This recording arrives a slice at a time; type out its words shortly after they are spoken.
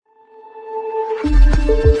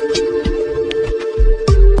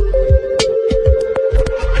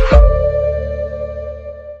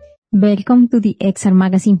Welcome to the XR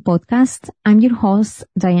Magazine podcast. I'm your host,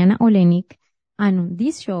 Diana Olenik, and on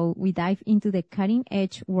this show, we dive into the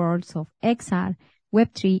cutting-edge worlds of XR,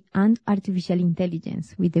 Web3, and artificial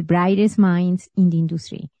intelligence with the brightest minds in the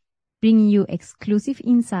industry, bringing you exclusive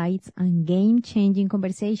insights and game-changing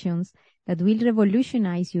conversations that will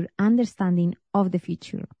revolutionize your understanding of the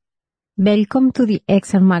future. Welcome to the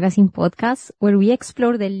XR Magazine podcast, where we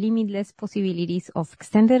explore the limitless possibilities of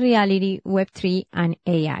extended reality, Web3, and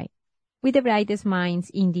AI with the brightest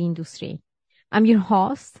minds in the industry. I'm your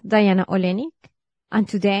host, Diana Olenik, and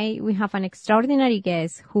today we have an extraordinary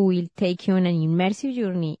guest who will take you on an immersive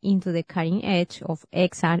journey into the cutting edge of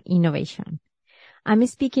XR innovation. I'm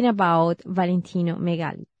speaking about Valentino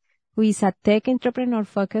Megali, who is a tech entrepreneur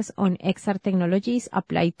focused on XR technologies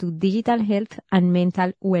applied to digital health and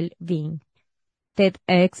mental well-being.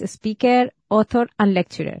 TEDx speaker, author, and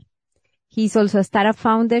lecturer. He is also a startup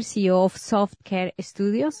founder, CEO of Softcare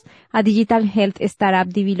Studios, a digital health startup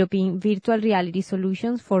developing virtual reality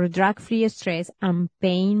solutions for drug-free stress and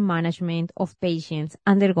pain management of patients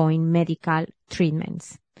undergoing medical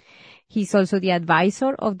treatments. He is also the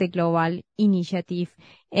advisor of the global initiative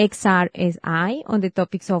XRSI on the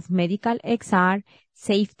topics of medical XR,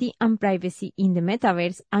 safety and privacy in the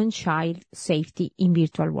metaverse, and child safety in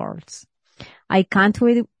virtual worlds. I can't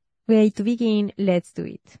wait to begin. Let's do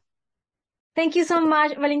it. Thank you so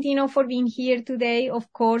much, Valentino, for being here today.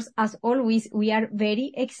 Of course, as always, we are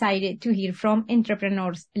very excited to hear from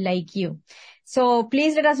entrepreneurs like you. So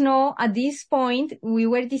please let us know at this point, we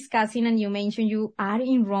were discussing and you mentioned you are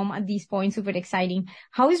in Rome at this point, super exciting.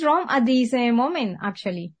 How is Rome at this moment,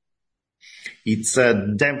 actually? It's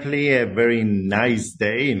definitely a very nice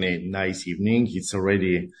day and a nice evening. It's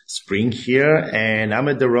already spring here and I'm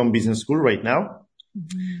at the Rome Business School right now.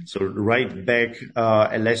 Mm-hmm. So right back,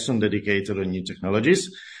 a lesson dedicated on new technologies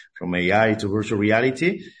from AI to virtual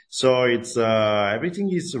reality. So it's, everything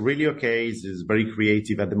is really okay. It's very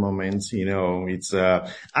creative at the moment. You know, it's,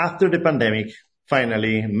 after the pandemic,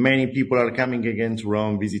 finally, many people are coming again to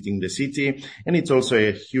Rome, visiting the city. And it's also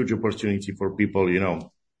a huge opportunity for people, you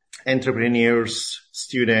know, entrepreneurs,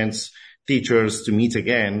 students, teachers to meet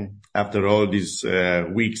again after all these,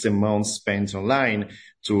 weeks and months spent online,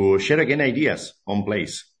 to share again ideas on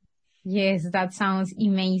place. Yes, that sounds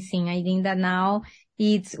amazing. I think that now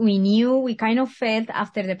we kind of felt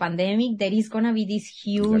after the pandemic there is going to be this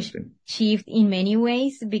huge shift in many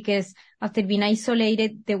ways, because after being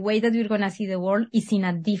isolated, the way that we're going to see the world is in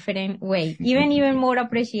a different way, even more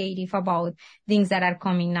appreciative about things that are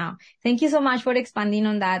coming now. Thank you so much for expanding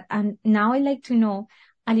on that. And now I'd like to know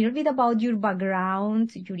a little bit about your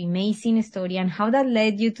background, your amazing story, and how that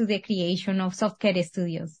led you to the creation of Softcare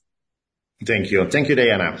Studios. Thank you. Thank you,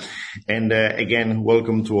 Diana. And again,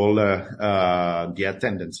 welcome to all the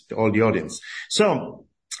attendants, all the audience. So,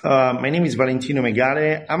 my name is Valentino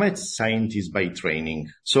Megali. I'm a scientist by training.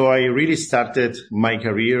 So I really started my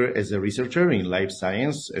career as a researcher in life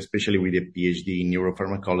science, especially with a PhD in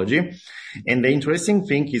neuropharmacology. And the interesting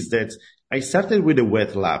thing is that I started with a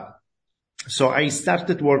wet lab. So I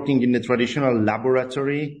started working in the traditional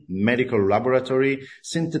laboratory, medical laboratory,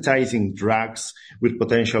 synthesizing drugs with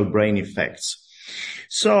potential brain effects.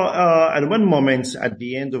 So, at one moment at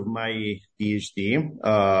the end of my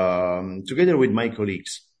PhD, together with my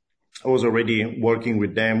colleagues, I was already working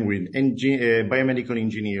with them, with biomedical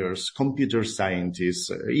engineers, computer scientists,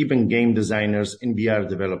 even game designers and VR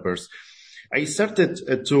developers. I started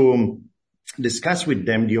to discuss with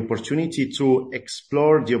them the opportunity to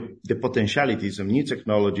explore the potentialities of new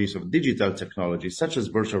technologies, of digital technologies, such as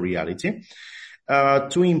virtual reality,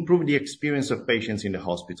 to improve the experience of patients in the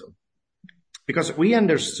hospital. Because we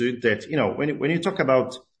understood that, you know, when you talk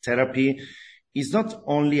about therapy, it's not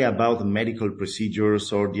only about medical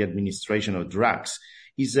procedures or the administration of drugs.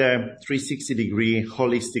 It's a 360-degree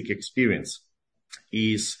holistic experience.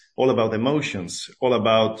 Is all about emotions, all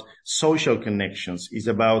about social connections, is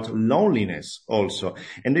about loneliness also,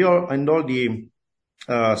 and all the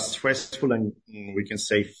stressful and we can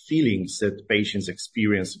say feelings that patients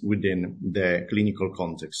experience within the clinical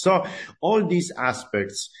context. So all these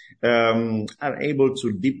aspects are able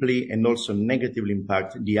to deeply and also negatively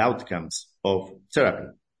impact the outcomes of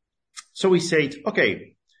therapy. So we said,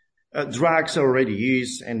 okay, drugs are already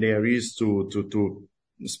used and they are used to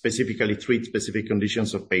specifically treat specific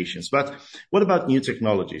conditions of patients. But what about new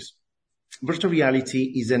technologies? Virtual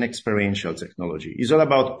reality is an experiential technology. It's all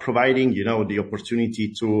about providing, you know, the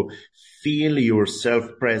opportunity to feel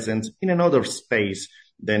yourself present in another space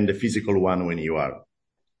than the physical one when you are.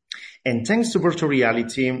 And thanks to virtual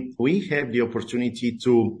reality, we have the opportunity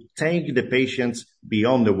to take the patients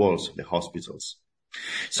beyond the walls of the hospitals.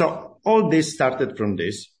 So all this started from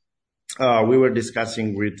this. we were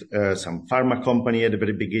discussing with some pharma company at the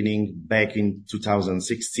very beginning, back in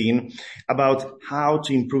 2016, about how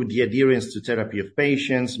to improve the adherence to therapy of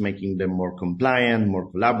patients, making them more compliant,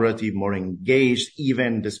 more collaborative, more engaged,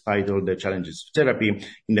 even despite all the challenges of therapy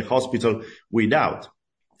in the hospital without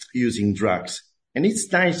using drugs. And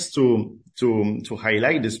it's nice to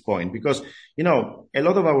highlight this point because, a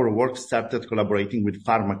lot of our work started collaborating with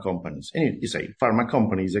pharma companies. And you say pharma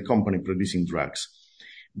company is a company producing drugs.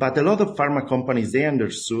 But a lot of pharma companies, they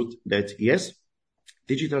understood that, yes,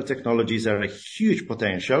 digital technologies are a huge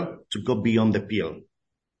potential to go beyond the pill,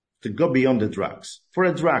 to go beyond the drugs, for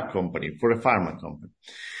a drug company, for a pharma company.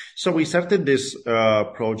 So we started this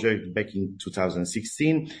project back in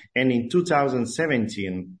 2016, and in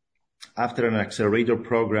 2017, after an accelerator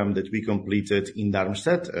program that we completed in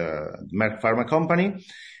Darmstadt, Merck Pharma company,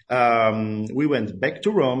 we went back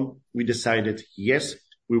to Rome. We decided, yes,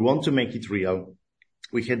 we want to make it real.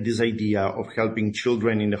 We had this idea of helping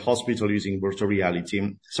children in the hospital using virtual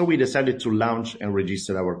reality. So we decided to launch and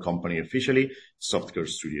register our company officially, Softcare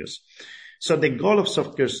Studios. So the goal of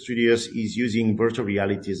Softcare Studios is using virtual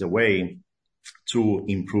reality as a way to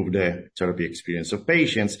improve the therapy experience of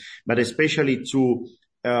patients, but especially to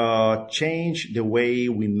change the way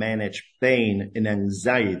we manage pain and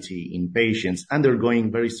anxiety in patients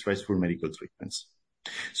undergoing very stressful medical treatments.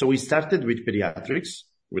 So we started with pediatrics,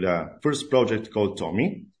 with a first project called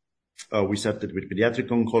Tommy. We started with pediatric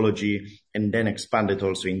oncology and then expanded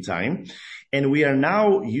also in time. And we are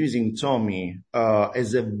now using Tommy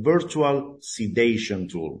as a virtual sedation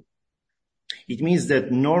tool. It means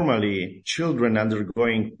that normally children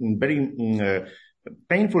undergoing very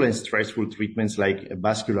painful and stressful treatments like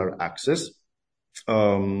vascular access,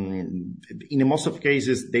 in most of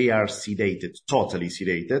cases, they are sedated, totally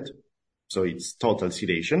sedated. So it's total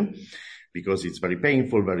sedation, because it's very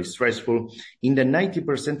painful, very stressful. In the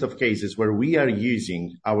 90% of cases where we are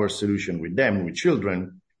using our solution with them, with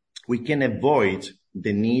children, we can avoid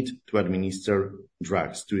the need to administer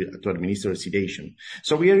drugs, to administer sedation.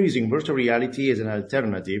 So we are using virtual reality as an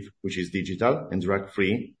alternative, which is digital and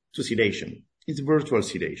drug-free, to sedation. It's virtual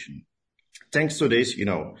sedation. Thanks to this,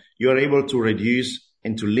 you are able to reduce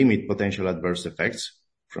and to limit potential adverse effects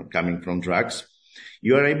coming from drugs.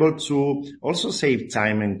 You are able to also save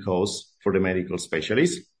time and cost for the medical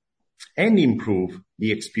specialists and improve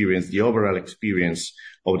the experience, the overall experience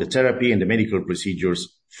of the therapy and the medical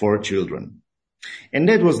procedures for children. And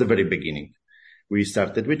that was the very beginning. We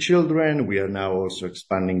started with children. We are now also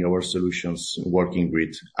expanding our solutions, working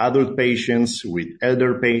with adult patients, with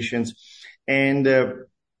elder patients. And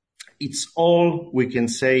it's all, we can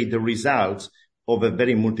say, the result of a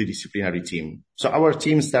very multidisciplinary team. So our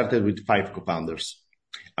team started with 5 co-founders.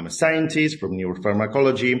 I'm a scientist from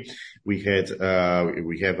neuropharmacology. We have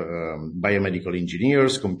biomedical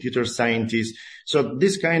engineers, computer scientists. So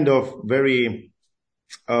this kind of very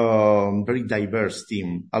diverse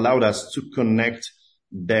team allowed us to connect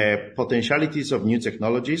the potentialities of new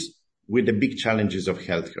technologies with the big challenges of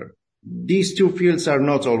healthcare. These two fields are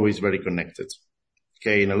not always very connected.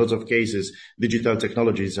 Okay, in a lot of cases, digital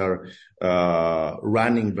technologies are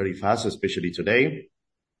running very fast, especially today.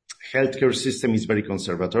 Healthcare system is very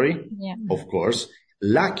conservatory, of course.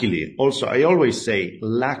 Luckily, also, I always say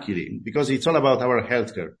luckily, because it's all about our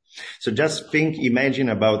healthcare. So just imagine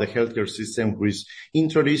about the healthcare system who is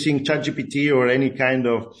introducing ChatGPT or any kind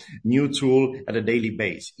of new tool at a daily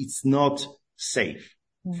basis. It's not safe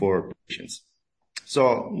for patients.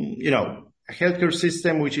 So, a healthcare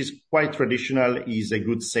system which is quite traditional is a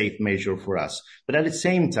good safe measure for us. But at the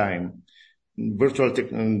same time, digital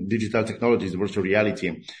technologies, virtual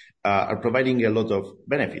reality, are providing a lot of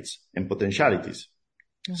benefits and potentialities.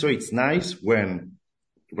 So it's nice when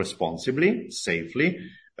responsibly, safely,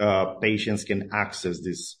 patients can access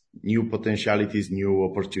these new potentialities, new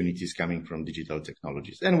opportunities coming from digital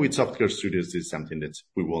technologies. And with Softcare Studios, this is something that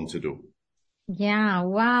we want to do. Yeah,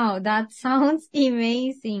 wow, that sounds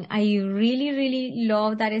amazing. I really, really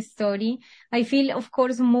love that story. I feel, of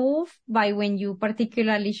course, moved by when you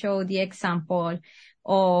particularly show the example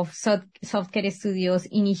of Softcare Studios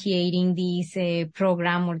initiating this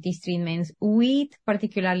program or these treatments with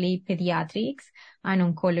particularly pediatrics and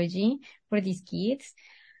oncology for these kids.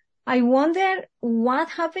 I wonder what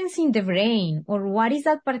happens in the brain, or what is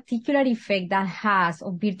that particular effect that has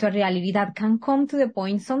of virtual reality that can come to the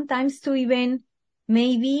point sometimes to even,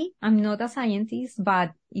 maybe, I'm not a scientist,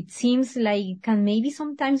 but it seems like it can maybe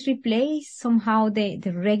sometimes replace somehow the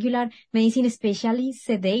regular medicine, especially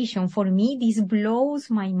sedation. For me, this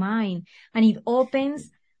blows my mind, and it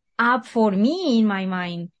opens up for me in my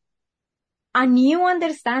mind a new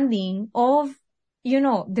understanding of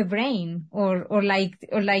the brain or like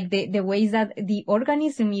the ways that the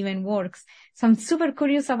organism even works. So I'm super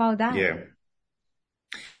curious about that. Yeah.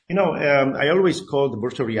 I always call the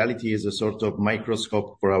virtual reality as a sort of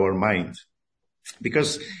microscope for our mind,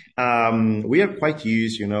 because we are quite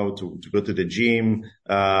used, to go to the gym,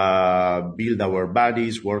 build our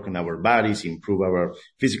bodies, work on our bodies, improve our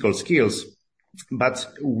physical skills. But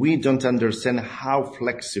we don't understand how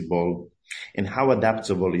flexible and how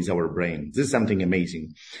adaptable is our brain. This is something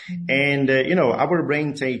amazing. Mm-hmm. And, our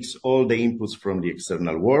brain takes all the inputs from the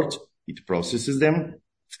external world, it processes them,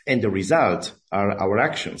 and the result are our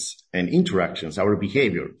actions and interactions, our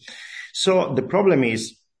behavior. So the problem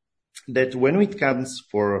is that when it comes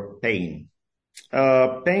for pain,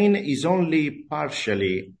 pain is only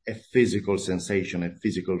partially a physical sensation, a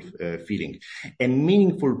physical feeling. A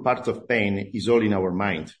meaningful part of pain is all in our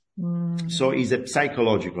mind. So it's a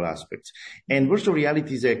psychological aspect. And virtual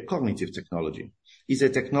reality is a cognitive technology. It's a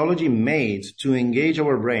technology made to engage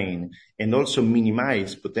our brain and also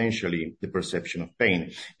minimize potentially the perception of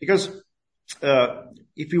pain. Because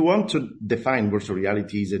if you want to define virtual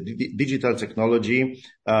reality as a digital technology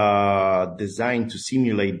designed to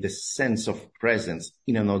simulate the sense of presence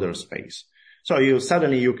in another space. So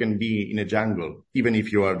you can be in a jungle, even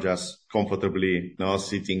if you are just comfortably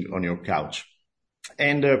sitting on your couch.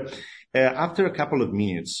 And after a couple of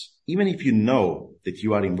minutes, even if you know that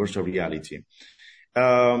you are in virtual reality,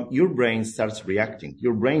 your brain starts reacting.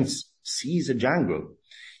 Your brain sees a jungle.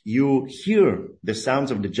 You hear the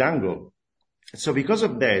sounds of the jungle. So because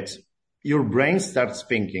of that, your brain starts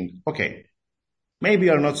thinking, okay, maybe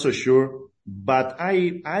you're not so sure, but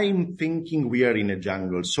I'm thinking we are in a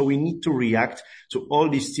jungle. So we need to react to all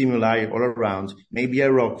these stimuli all around. Maybe a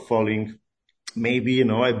rock falling, maybe,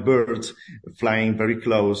 a bird flying very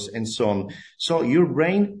close and so on. So your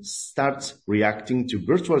brain starts reacting to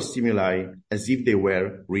virtual stimuli as if they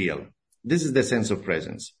were real. This is the sense of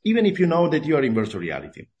presence, even if you know that you are in virtual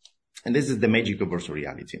reality. And this is the magic of virtual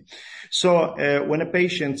reality. So when a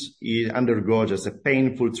patient undergoes a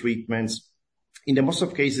painful treatment, in the most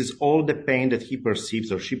of cases, all the pain that he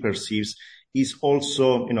perceives or she perceives is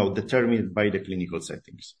also, determined by the clinical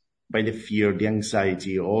settings, by the fear, the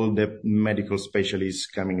anxiety, all the medical specialists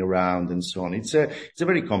coming around and so on. It's a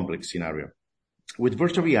very complex scenario. With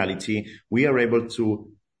virtual reality, we are able to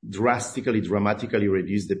dramatically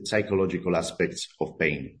reduce the psychological aspects of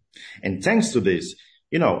pain. And thanks to this,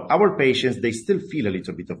 our patients, they still feel a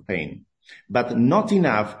little bit of pain, but not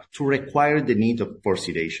enough to require the need for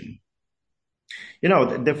sedation.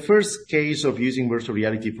 The first case of using virtual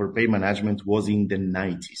reality for pain management was in the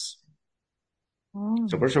 90s. Oh.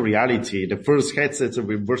 So virtual reality, the first headsets of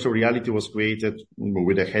virtual reality was created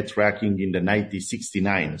with a head tracking in the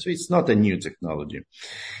 1969. So it's not a new technology.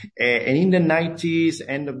 And in the 90s,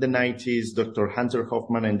 end of the 90s, Dr. Hunter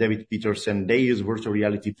Hoffman and David Peterson, they used virtual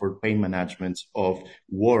reality for pain management of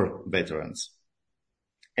war veterans.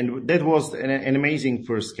 And that was an amazing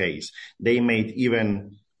first case. They made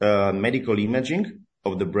even medical imaging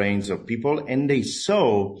of the brains of people, and they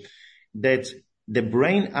saw that the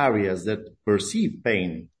brain areas that perceive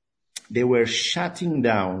pain, they were shutting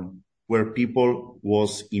down where people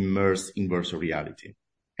was immersed in virtual reality.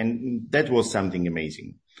 And that was something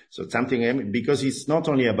amazing. So because it's not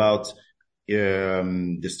only about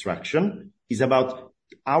distraction, it's about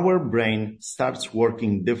our brain starts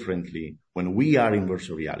working differently when we are in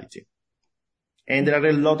virtual reality. And there are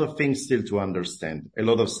a lot of things still to understand, a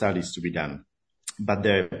lot of studies to be done. But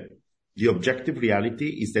the objective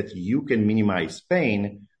reality is that you can minimize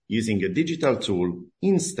pain using a digital tool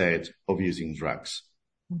instead of using drugs.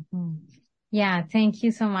 Mm-hmm. Yeah, thank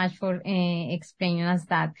you so much for explaining us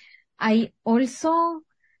that. I also,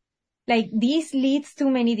 this leads to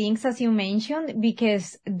many things, as you mentioned,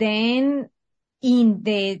 because then in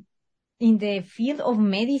the field of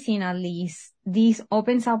medicine, at least, this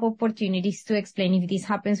opens up opportunities to explain if this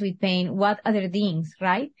happens with pain, what other things,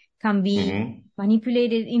 right, can be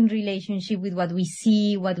manipulated in relationship with what we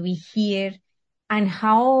see, what we hear, and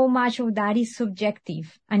how much of that is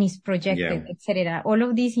subjective and is projected, etc. All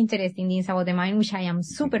of these interesting things about the mind, which I am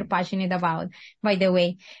super passionate about, by the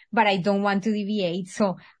way, but I don't want to deviate.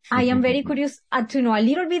 So I am very curious to know a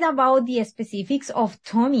little bit about the specifics of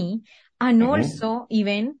TOMI, and also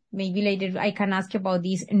even maybe later I can ask you about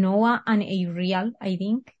this NOAA and AREAL, I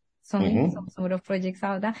think. Some sort of projects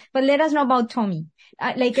out there. But let us know about TOMI.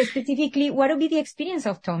 Specifically, what would be the experience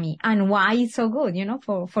of TOMI and why it's so good,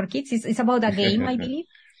 for kids? It's about a game, I believe.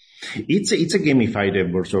 It's a gamified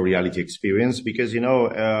virtual reality experience because,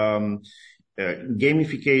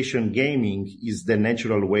 gamification, gaming is the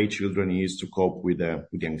natural way children use to cope with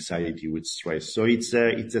anxiety, with stress. So it's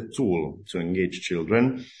a tool to engage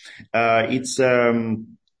children. We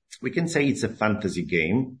can say it's a fantasy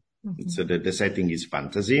game. Mm-hmm. The setting is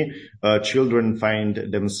fantasy. Children find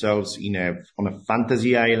themselves on a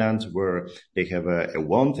fantasy island where they have a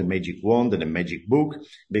wand, a magic wand and a magic book.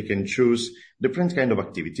 They can choose different kind of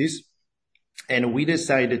activities. And we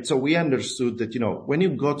understood that, when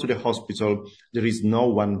you go to the hospital, there is no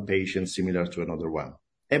one patient similar to another one.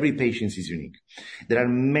 Every patient is unique. There are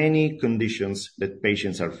many conditions that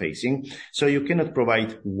patients are facing, so you cannot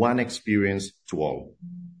provide one experience to all.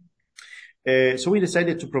 So we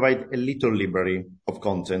decided to provide a little library of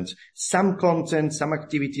content, some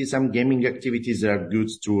activities, some gaming activities that are good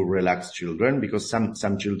to relax children, because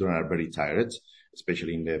some children are very tired,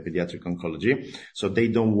 especially in the pediatric oncology. So they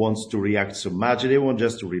don't want to react so much. They want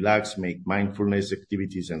just to relax, make mindfulness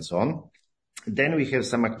activities and so on. Then we have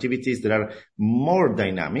some activities that are more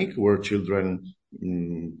dynamic, where children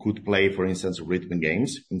could play, for instance, rhythm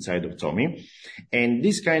games inside of Tomi. And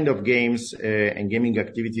these kind of games and gaming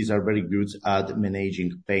activities are very good at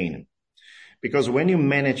managing pain. Because when you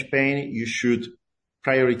manage pain, you should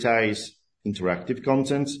prioritize interactive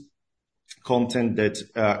content that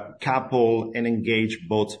couple and engage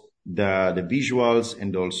both the visuals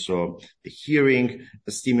and also the hearing,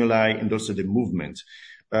 the stimuli, and also the movement.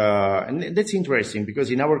 And that's interesting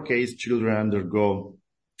because in our case, children undergo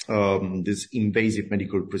these invasive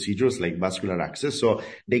medical procedures like vascular access. So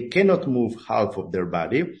they cannot move half of their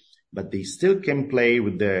body, but they still can play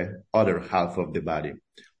with the other half of the body.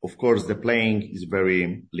 Of course, the playing is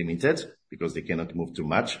very limited because they cannot move too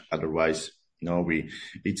much. Otherwise,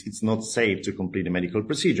 it's not safe to complete a medical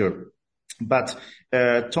procedure. But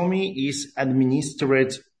Tomi is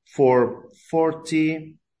administered for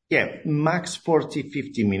 50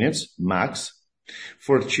 minutes, max,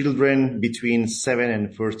 for children between 7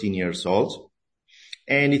 and 13 years old.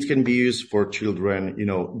 And it can be used for children,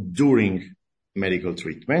 during medical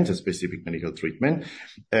treatment, a specific medical treatment,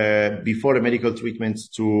 before a medical treatment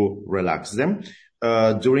to relax them,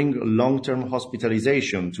 during long-term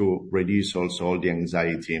hospitalization to reduce also all the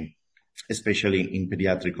anxiety, especially in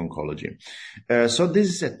pediatric oncology. So this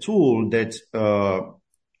is a tool that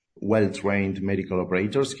well-trained medical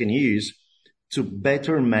operators can use to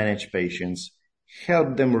better manage patients,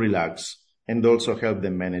 help them relax, and also help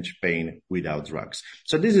them manage pain without drugs.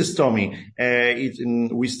 So this is Tomi.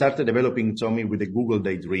 We started developing Tomi with the Google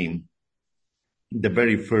Daydream, the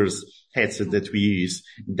very first headset that we use.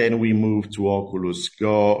 Then we moved to Oculus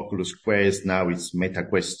Go, Oculus Quest. Now it's Meta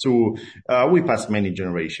Quest 2. We passed many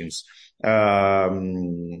generations. It's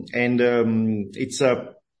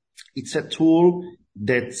a tool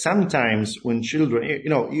that sometimes when children,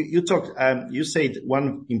 you said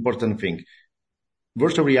one important thing.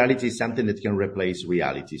 Virtual reality is something that can replace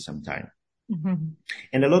reality sometime. Mm-hmm.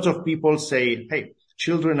 And a lot of people say, hey,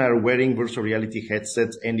 children are wearing virtual reality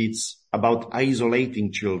headsets and it's about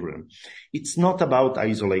isolating children. It's not about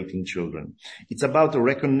isolating children. It's about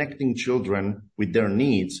reconnecting children with their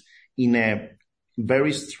needs in a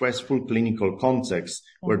very stressful clinical context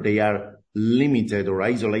where they are limited or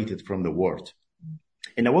isolated from the world.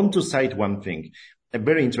 And I want to cite one thing, a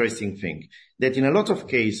very interesting thing, that in a lot of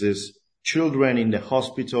cases, children in the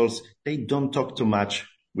hospitals, they don't talk too much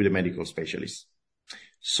with the medical specialists.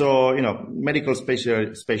 So, medical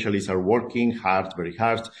specialists are working hard, very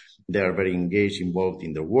hard. They are very engaged, involved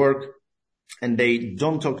in their work, and they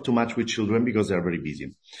don't talk too much with children because they are very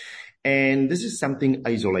busy. And this is something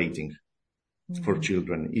isolating for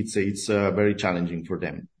children. It's very challenging for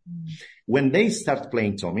them. When they start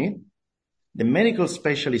playing Tomi, the medical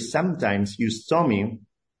specialists sometimes use Tomi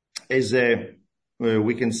as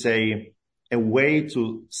we can say, a way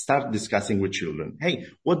to start discussing with children. Hey,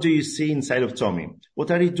 what do you see inside of Tomi?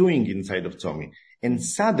 What are you doing inside of Tomi? And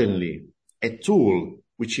suddenly, a tool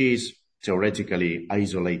which is theoretically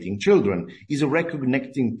isolating children is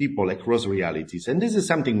reconnecting people across realities. And this is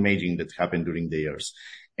something amazing that happened during the years.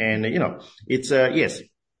 And, it's, yes,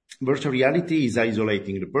 virtual reality is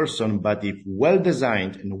isolating the person, but if well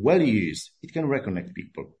designed and well used, it can reconnect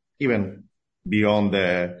people, even beyond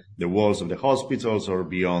the walls of the hospitals or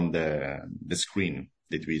beyond the screen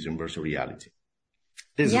that we use in virtual reality.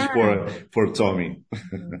 This is for Tomi.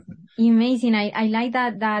 Amazing. I like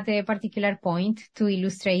that particular point to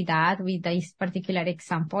illustrate that with this particular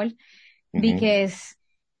example, because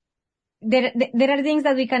there are things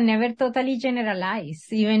that we can never totally generalize,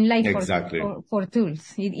 even like Exactly. for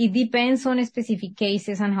tools. It depends on specific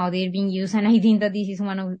cases and how they're being used. And I think that this is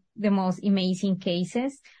one of the most amazing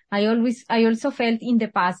cases. I also felt in the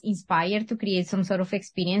past inspired to create some sort of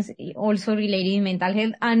experience also related to mental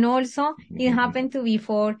health. And also it happened to be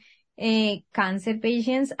for cancer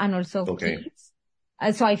patients and also kids.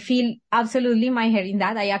 So I feel absolutely my head in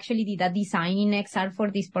that. I actually did a design in XR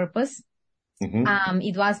for this purpose.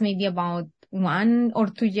 It was maybe about 1 or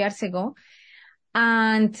 2 years ago.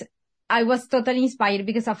 And I was totally inspired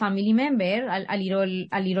because a family member, a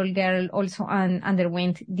little girl also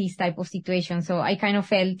underwent this type of situation. So I kind of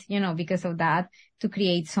felt, because of that, to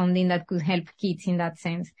create something that could help kids in that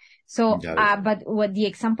sense. So, but what the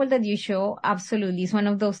example that you show absolutely is one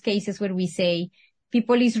of those cases where we say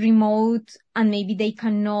people is remote and maybe they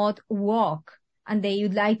cannot walk and they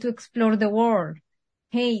would like to explore the world.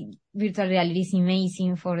 Hey, virtual reality is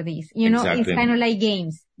amazing for this. Exactly. It's kind of like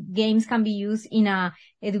games. Games can be used in a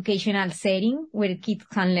educational setting where kids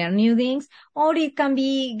can learn new things, or it can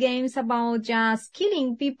be games about just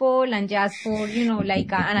killing people and just for,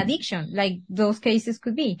 like an addiction, like those cases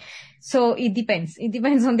could be. So it depends. It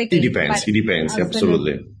depends on the case. It depends.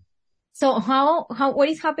 Absolutely. So what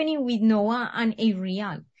is happening with Noah and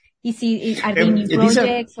Avreal? Are they new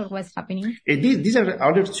projects or what's happening? These are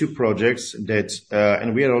other 2 projects that,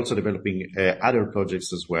 and we are also developing other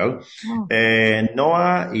projects as well.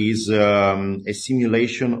 NOAA is a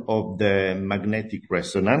simulation of the magnetic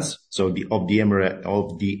resonance, so of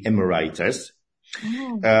the MRI test.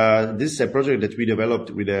 This is a project that we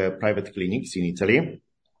developed with private clinics in Italy.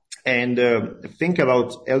 And think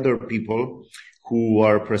about elder people who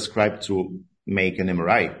are prescribed to make an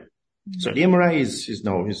MRI. So the MRI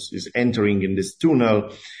is entering in this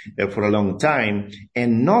tunnel for a long time,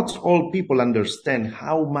 and not all people understand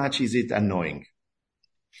how much is it annoying.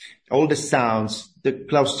 All the sounds, the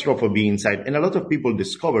claustrophobia inside, and a lot of people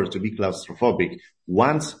discover to be claustrophobic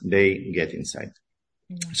once they get inside.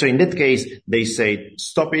 So in that case, they say,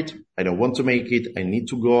 stop it. I don't want to make it. I need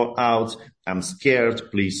to go out. I'm scared.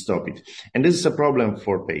 Please stop it. And this is a problem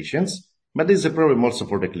for patients. But this is a problem also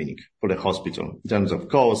for the clinic, for the hospital, in terms of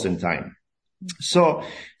cost and time. So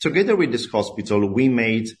together with this hospital, we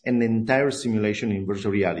made an entire simulation in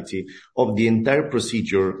virtual reality of the entire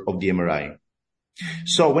procedure of the MRI.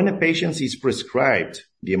 So when a patient is prescribed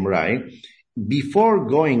the MRI, before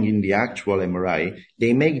going in the actual MRI,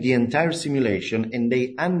 they make the entire simulation and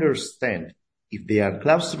they understand if they are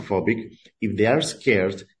claustrophobic, if they are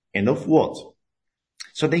scared, and of what.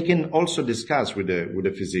 So they can also discuss with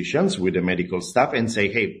the physicians, with the medical staff, and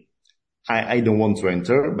say, hey, I don't want to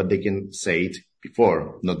enter, but they can say it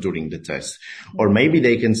before, not during the test. Or maybe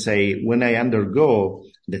they can say, when I undergo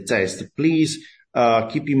the test, please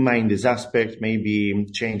keep in mind this aspect, maybe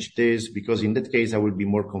change this, because in that case, I will be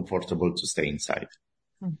more comfortable to stay inside.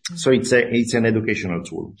 So it's an educational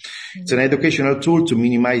tool. It's an educational tool to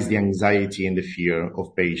minimize the anxiety and the fear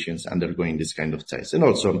of patients undergoing this kind of test, and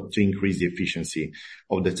also to increase the efficiency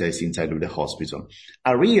of the test inside of the hospital.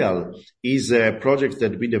 Avreal is a project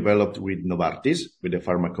that we developed with Novartis, with the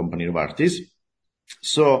pharma company Novartis.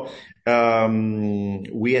 So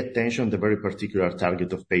we attention the very particular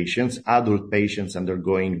target of patients, adult patients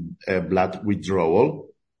undergoing blood withdrawal.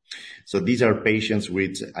 So these are patients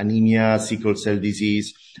with anemia, sickle cell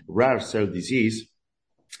disease, rare cell disease,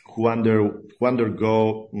 who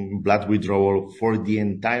undergo blood withdrawal for the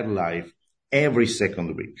entire life every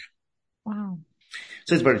second week. Wow.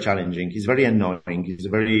 So it's very challenging. It's very annoying. It's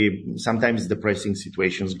very sometimes depressing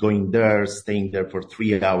situations, going there, staying there for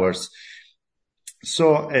 3 hours.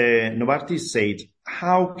 So Novartis said,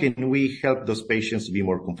 how can we help those patients to be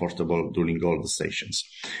more comfortable during all the sessions?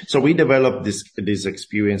 So we developed this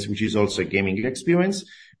experience, which is also a gaming experience,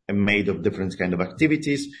 made of different kind of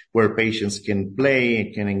activities where patients can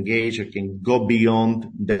play, can engage, or can go beyond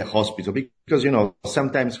the hospital. Because,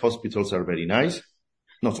 sometimes hospitals are very nice,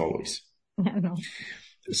 not always. No.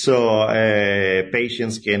 So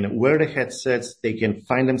patients can wear the headsets, they can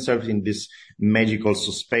find themselves in this magical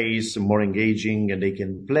space, more engaging, and they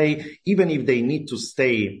can play. Even if they need to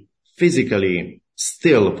stay physically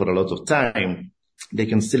still for a lot of time, they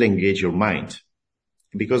can still engage your mind.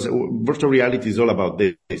 Because virtual reality is all about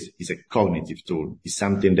this. It's a cognitive tool. It's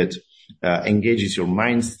something that engages your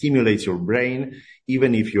mind, stimulates your brain,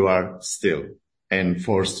 even if you are still and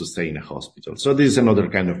forced to stay in a hospital. So this is another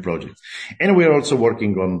kind of project. And we're also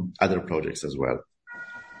working on other projects as well.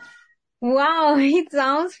 Wow, it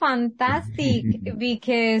sounds fantastic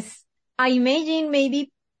because I imagine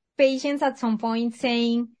maybe patients at some point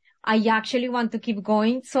saying, I actually want to keep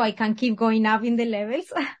going so I can keep going up in the levels.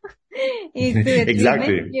 Is to the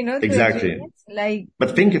Exactly. treatment, to the Exactly. treatments. Like,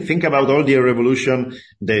 But think about all the revolution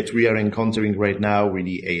that we are encountering right now with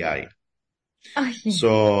the AI. oh, yeah.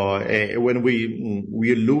 So when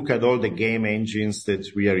we look at all the game engines that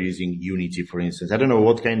we are using, Unity, for instance, I don't know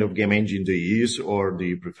what kind of game engine do you use or do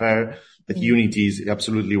you prefer, but Unity is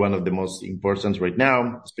absolutely one of the most important right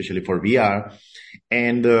now, especially for VR.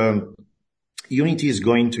 And Unity is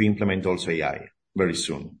going to implement also AI very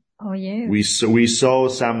soon. Oh, yeah. We saw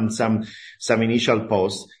some initial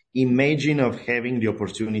posts. Imagine of having the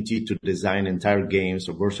opportunity to design entire games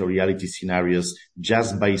or virtual reality scenarios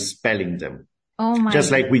just by spelling them. Oh my.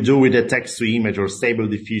 Just like we do with the text to image or Stable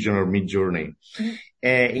Diffusion or Midjourney.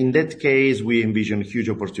 In that case, we envision huge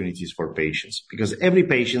opportunities for patients because every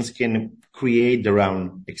patient can create their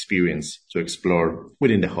own experience to explore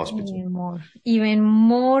within the hospital. Even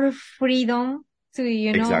more freedom to,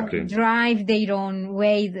 Exactly. drive their own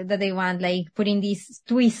way that they want, like putting these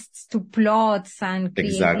twists to plots and create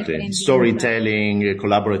Exactly. Storytelling,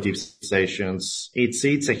 collaborative sessions. It's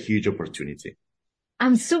a huge opportunity.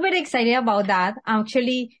 I'm super excited about that.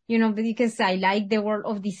 Actually, because I like the world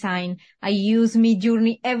of design. I use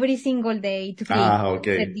Midjourney every single day to create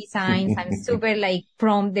set designs. I'm super like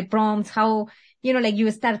the prompts, how, like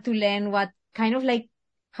you start to learn what kind of like,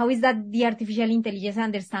 how is that the artificial intelligence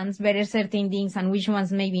understands better certain things and which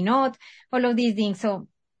ones maybe not, all of these things. So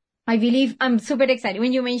I believe I'm super excited.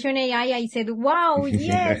 When you mentioned AI, I said, wow,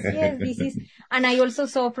 yes, this is, and I also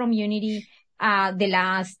saw from Unity, the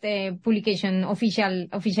last publication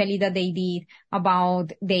officially that they did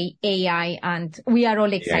about the AI, and we are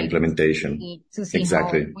all excited implementation to see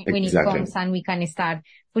how when it comes and we can start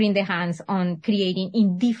putting the hands on creating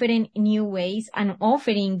in different new ways and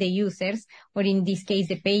offering the users, or in this case,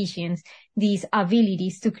 the patients, these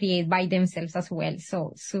abilities to create by themselves as well.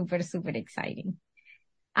 So super, super exciting.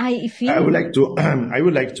 I would like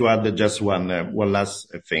to add just one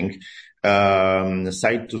last thing.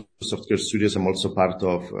 Side to Software Studios, I'm also part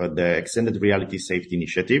of the Extended Reality Safety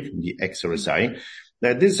Initiative, the XRSI.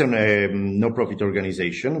 This is a no-profit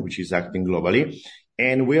organization which is acting globally,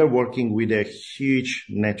 and we are working with a huge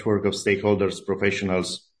network of stakeholders,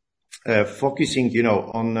 professionals, focusing,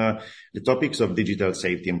 on the topics of digital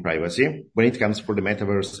safety and privacy when it comes for the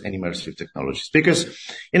metaverse and immersive technologies. Because,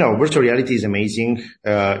 virtual reality is amazing.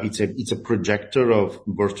 It's a projector of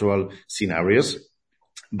virtual scenarios,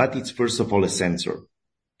 but it's first of all a sensor.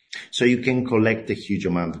 So you can collect a huge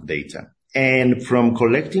amount of data. And from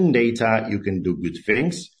collecting data, you can do good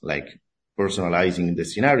things like personalizing the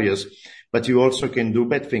scenarios, but you also can do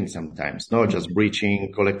bad things sometimes, not just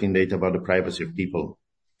breaching, collecting data about the privacy of people.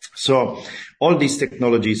 So all these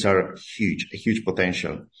technologies are huge, a huge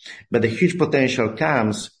potential. But the huge potential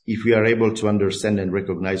comes if we are able to understand and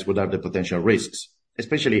recognize what are the potential risks.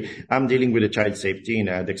 Especially, I'm dealing with the child safety in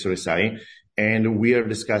XRSI, and we are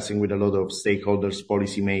discussing with a lot of stakeholders,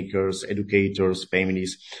 policymakers, educators,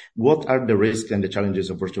 families, what are the risks and the challenges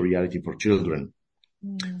of virtual reality for children.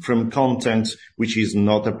 From content which is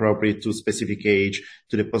not appropriate to specific age,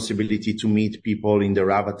 to the possibility to meet people in their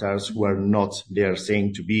avatars who are not they are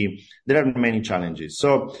saying to be. There are many challenges.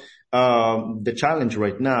 So the challenge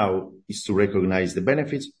right now is to recognize the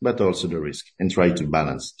benefits, but also the risk, and try to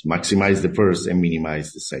balance, to maximize the first and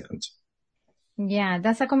minimize the second. Yeah,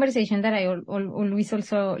 that's a conversation that I always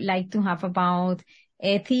also like to have about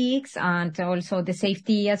ethics and also the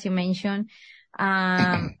safety, as you mentioned.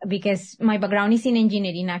 Because my background is in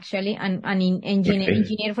engineering actually, and in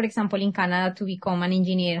engineer, for example, in Canada, to become an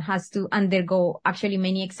engineer has to undergo actually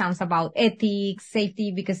many exams about ethics,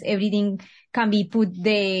 safety, because everything can be put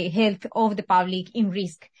the health of the public in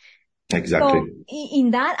risk. Exactly. So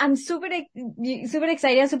in that, I'm super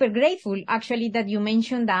excited and super grateful actually that you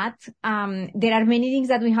mentioned that. There are many things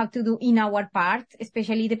that we have to do in our part,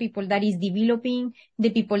 especially the people that is developing, the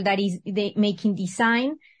people that is making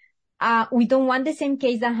design. We don't want the same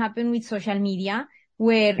case that happened with social media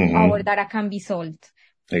where our data can be sold.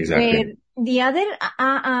 Exactly. Where the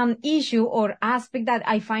other issue or aspect that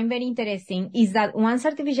I find very interesting is that once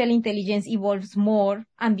artificial intelligence evolves more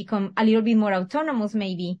and become a little bit more autonomous,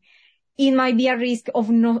 maybe, it might be a risk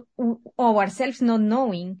of ourselves not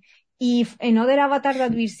knowing if another avatar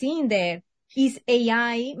that we're seeing there is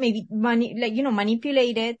AI, maybe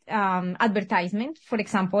manipulated advertisement, for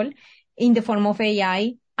example, in the form of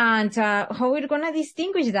AI. And how we're going to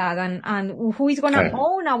distinguish that, and who is going to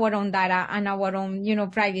own our own data and our own,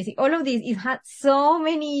 privacy. All of this, it has so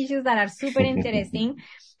many issues that are super interesting.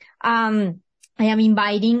 I am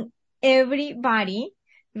inviting everybody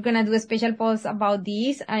We're going to do a special post about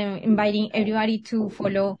this. I'm inviting everybody to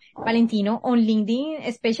follow Valentino on LinkedIn,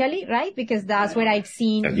 especially, right? Because that's where I've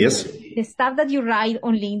seen Yes. the stuff that you write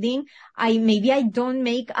on LinkedIn. Maybe I don't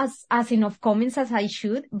make as enough comments as I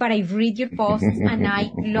should, but I read your posts and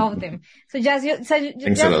I love them. So just so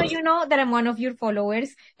you know that I'm one of your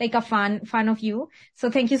followers, like a fan of you. So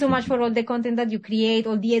thank you so much for all the content that you create,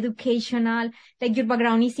 all the educational, like your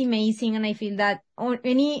background is amazing. And I feel that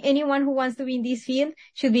anyone who wants to be in this field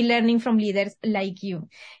should be learning from leaders like you.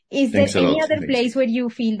 Is there any other place where you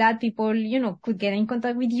feel that people, could get in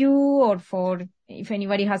contact with you, or if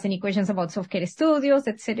anybody has any questions about Softcare Studios,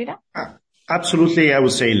 etc.? Absolutely, I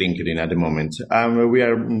would say LinkedIn at the moment. We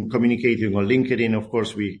are communicating on LinkedIn. Of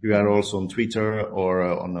course, we are also on Twitter or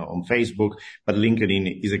on Facebook, but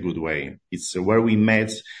LinkedIn is a good way. It's where we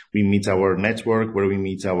meet our network, where we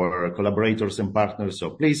meet our collaborators and partners.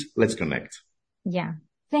 So please, let's connect. Yeah.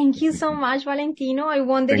 Thank you so much, Valentino. I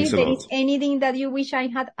wonder if there is anything that you wish I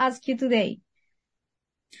had asked you today.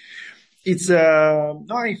 I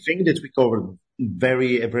think that we covered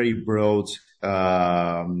a very broad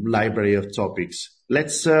library of topics.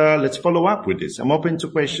 Let's follow up with this. I'm open to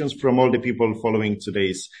questions from all the people following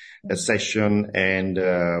today's session, and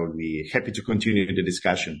we'll be happy to continue the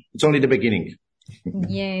discussion. It's only the beginning.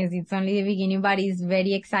 Yes, it's only the beginning, but it's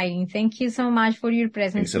very exciting. Thank you so much for your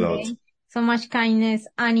presence today. Thanks a lot. So much kindness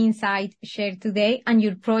and insight shared today, and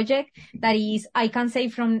your project that is, I can say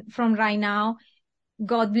from right now,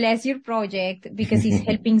 God bless your project, because it's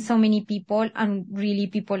helping so many people, and really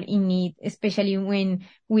people in need, especially when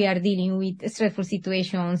we are dealing with stressful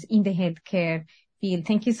situations in the healthcare field.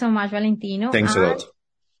 Thank you so much, Valentino. Thanks a lot.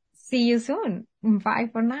 See you soon. Bye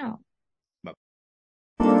for now.